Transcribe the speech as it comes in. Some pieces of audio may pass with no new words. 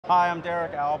Hi, I'm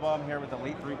Derek Alba. I'm here with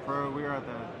Elite 3 Pro. We are at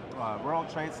the World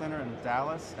Trade Center in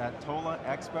Dallas at TOLA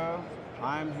Expo.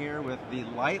 I'm here with the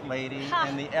light lady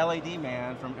and the LED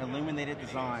man from Illuminated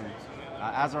Design.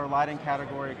 As our lighting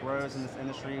category grows in this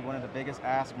industry, one of the biggest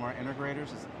asks from our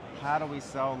integrators is how do we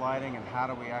sell lighting and how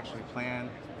do we actually plan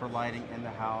for lighting in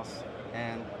the house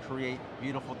and create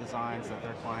beautiful designs that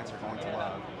their clients are going to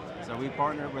love. So we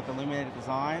partnered with Illuminated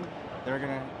Design. They're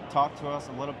going to talk to us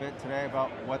a little bit today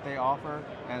about what they offer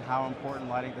and how important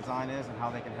lighting design is and how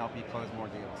they can help you close more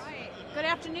deals. Hi. Good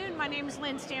afternoon. My name is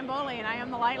Lynn Stamboli and I am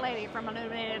the light lady from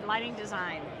Illuminated Lighting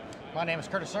Design. My name is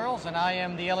Curtis Earls and I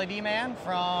am the LED man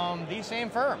from the same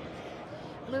firm.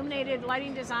 Illuminated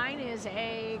Lighting Design is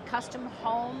a custom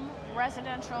home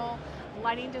residential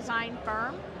lighting design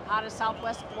firm out of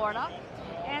Southwest Florida,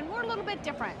 and we're a little bit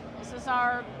different. This is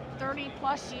our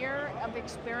 30-plus year of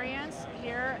experience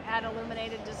here at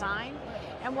Illuminated Design,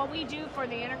 and what we do for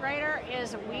the integrator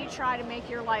is we try to make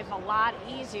your life a lot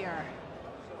easier.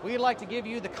 We'd like to give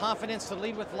you the confidence to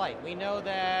lead with light. We know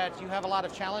that you have a lot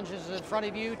of challenges in front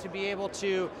of you to be able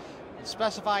to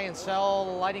specify and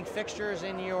sell lighting fixtures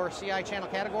in your CI channel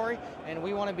category, and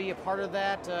we want to be a part of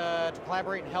that to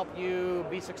collaborate and help you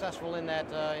be successful in that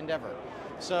endeavor.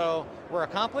 So we're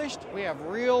accomplished, we have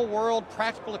real world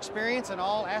practical experience in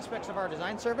all aspects of our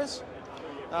design service.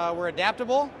 We're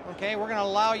adaptable, okay? We're going to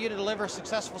allow you to deliver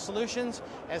successful solutions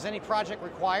as any project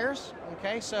requires,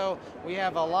 okay? So we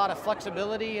have a lot of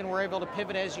flexibility and we're able to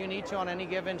pivot as you need to on any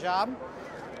given job.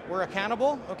 We're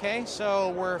accountable, okay? So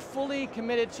we're fully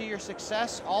committed to your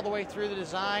success all the way through the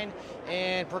design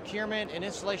and procurement and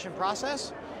installation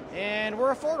process. And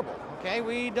we're affordable, okay?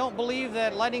 We don't believe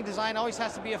that lighting design always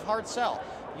has to be a hard sell.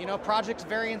 You know, projects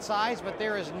vary in size, but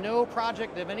there is no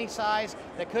project of any size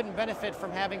that couldn't benefit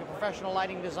from having a professional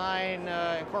lighting design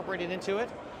incorporated into it.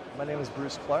 My name is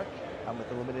Bruce Clark. I'm with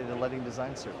Illuminated Lighting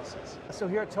Design Services. So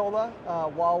here at TOLA,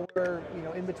 while we're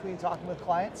in between talking with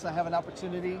clients, I have an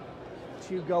opportunity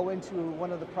to go into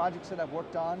one of the projects that I've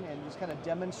worked on and just kind of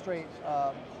demonstrate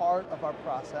part of our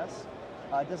process.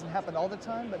 It doesn't happen all the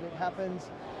time, but it happens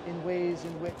in ways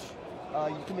in which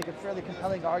you can make a fairly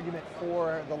compelling argument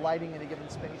for the lighting in a given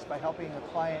space by helping a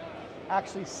client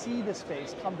actually see the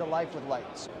space come to life with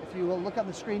lights. If you look on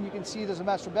the screen, you can see there's a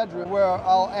master bedroom where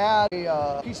I'll add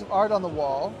a piece of art on the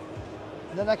wall,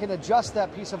 and then I can adjust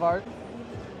that piece of art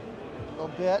a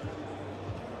little bit.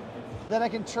 Then I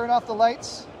can turn off the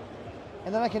lights,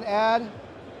 and then I can add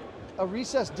a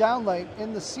recessed downlight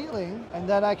in the ceiling, and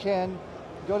then I can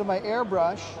go to my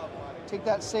airbrush, take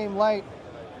that same light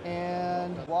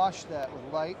and wash that with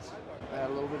light.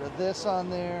 Add a little bit of this on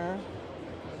there.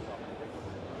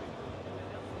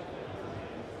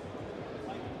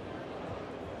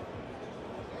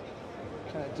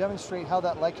 Kind of demonstrate how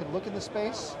that light can look in the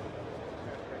space.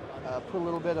 Put a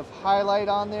little bit of highlight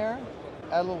on there.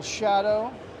 Add a little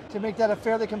shadow to make that a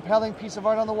fairly compelling piece of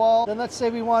art on the wall. Then let's say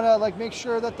we want to make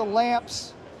sure that the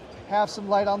lamps have some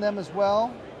light on them as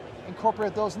well.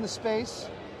 Incorporate those in the space.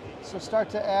 So start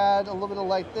to add a little bit of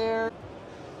light there.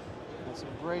 Add some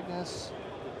brightness.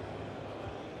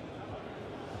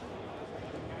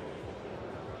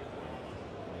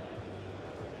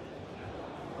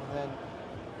 And then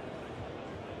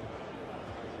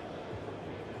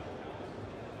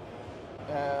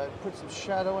put some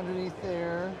shadow underneath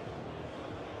there.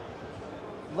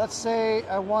 Let's say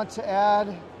I want to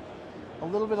add a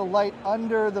little bit of light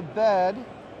under the bed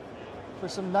for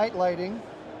some night lighting.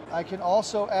 I can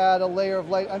also add a layer of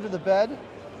light under the bed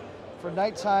for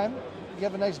nighttime. You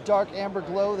have a nice dark amber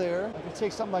glow there. I can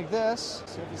take something like this,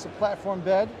 so if it's a platform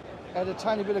bed, add a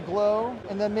tiny bit of glow,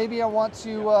 and then maybe I want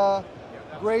to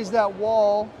graze that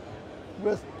wall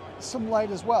with some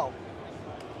light as well.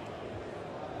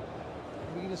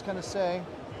 We can just kind of say,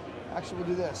 actually we'll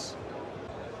do this.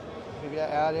 Maybe I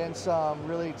add in some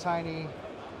really tiny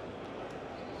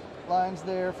lines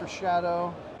there for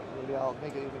shadow. Maybe I'll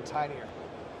make it even tinier.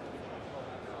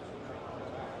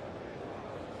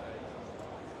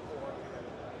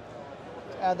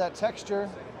 Add that texture,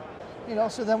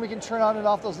 so then we can turn on and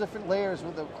off those different layers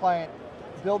with the client,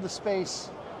 build the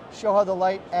space, show how the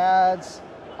light adds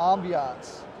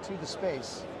ambiance to the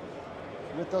space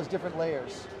with those different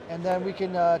layers. And then we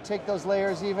can take those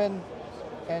layers even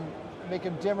and make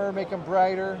them dimmer, make them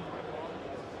brighter.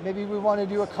 Maybe we want to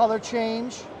do a color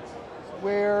change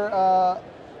where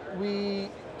we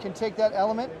can take that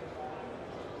element,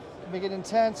 make it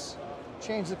intense,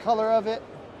 change the color of it,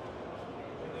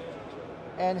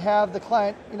 and have the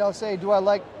client, say, do I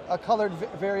like a colored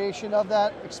variation of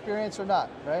that experience or not,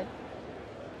 right?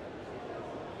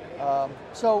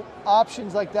 So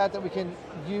options like that that we can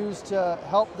use to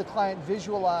help the client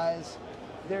visualize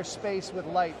their space with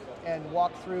light and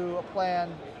walk through a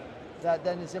plan that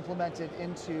then is implemented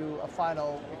into a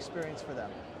final experience for them.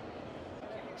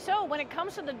 So when it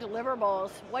comes to the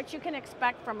deliverables, what you can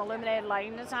expect from Illuminated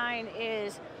Lighting Design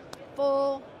is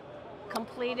full,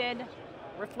 completed,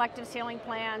 reflective ceiling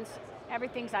plans.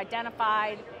 Everything's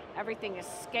identified, everything is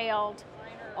scaled.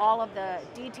 All of the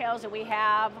details that we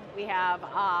have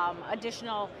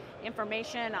additional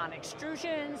information on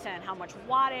extrusions and how much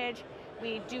wattage.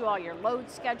 We do all your load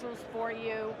schedules for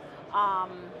you.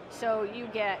 So you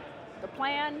get the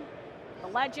plan, the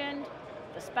legend,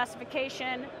 the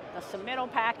specification, the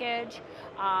submittal package,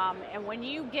 and when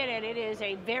you get it, it is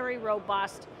a very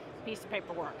robust piece of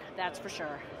paperwork, that's for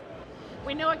sure.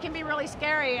 We know it can be really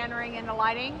scary entering into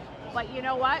lighting, but you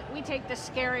know what? We take the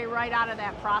scary right out of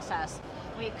that process.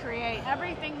 We create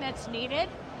everything that's needed,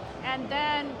 and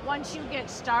then once you get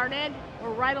started, we're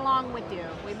right along with you.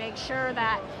 We make sure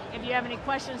that if you have any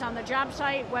questions on the job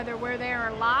site, whether we're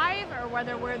there live or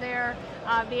whether we're there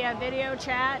via video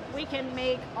chat, we can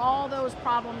make all those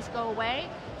problems go away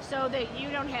so that you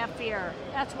don't have fear.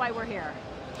 That's why we're here.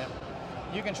 Yep.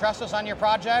 You can trust us on your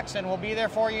projects, and we'll be there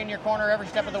for you in your corner every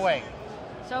step of the way.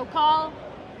 So call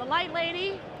the Light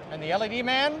Lady and the LED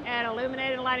Man at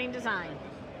Illuminated Lighting Design.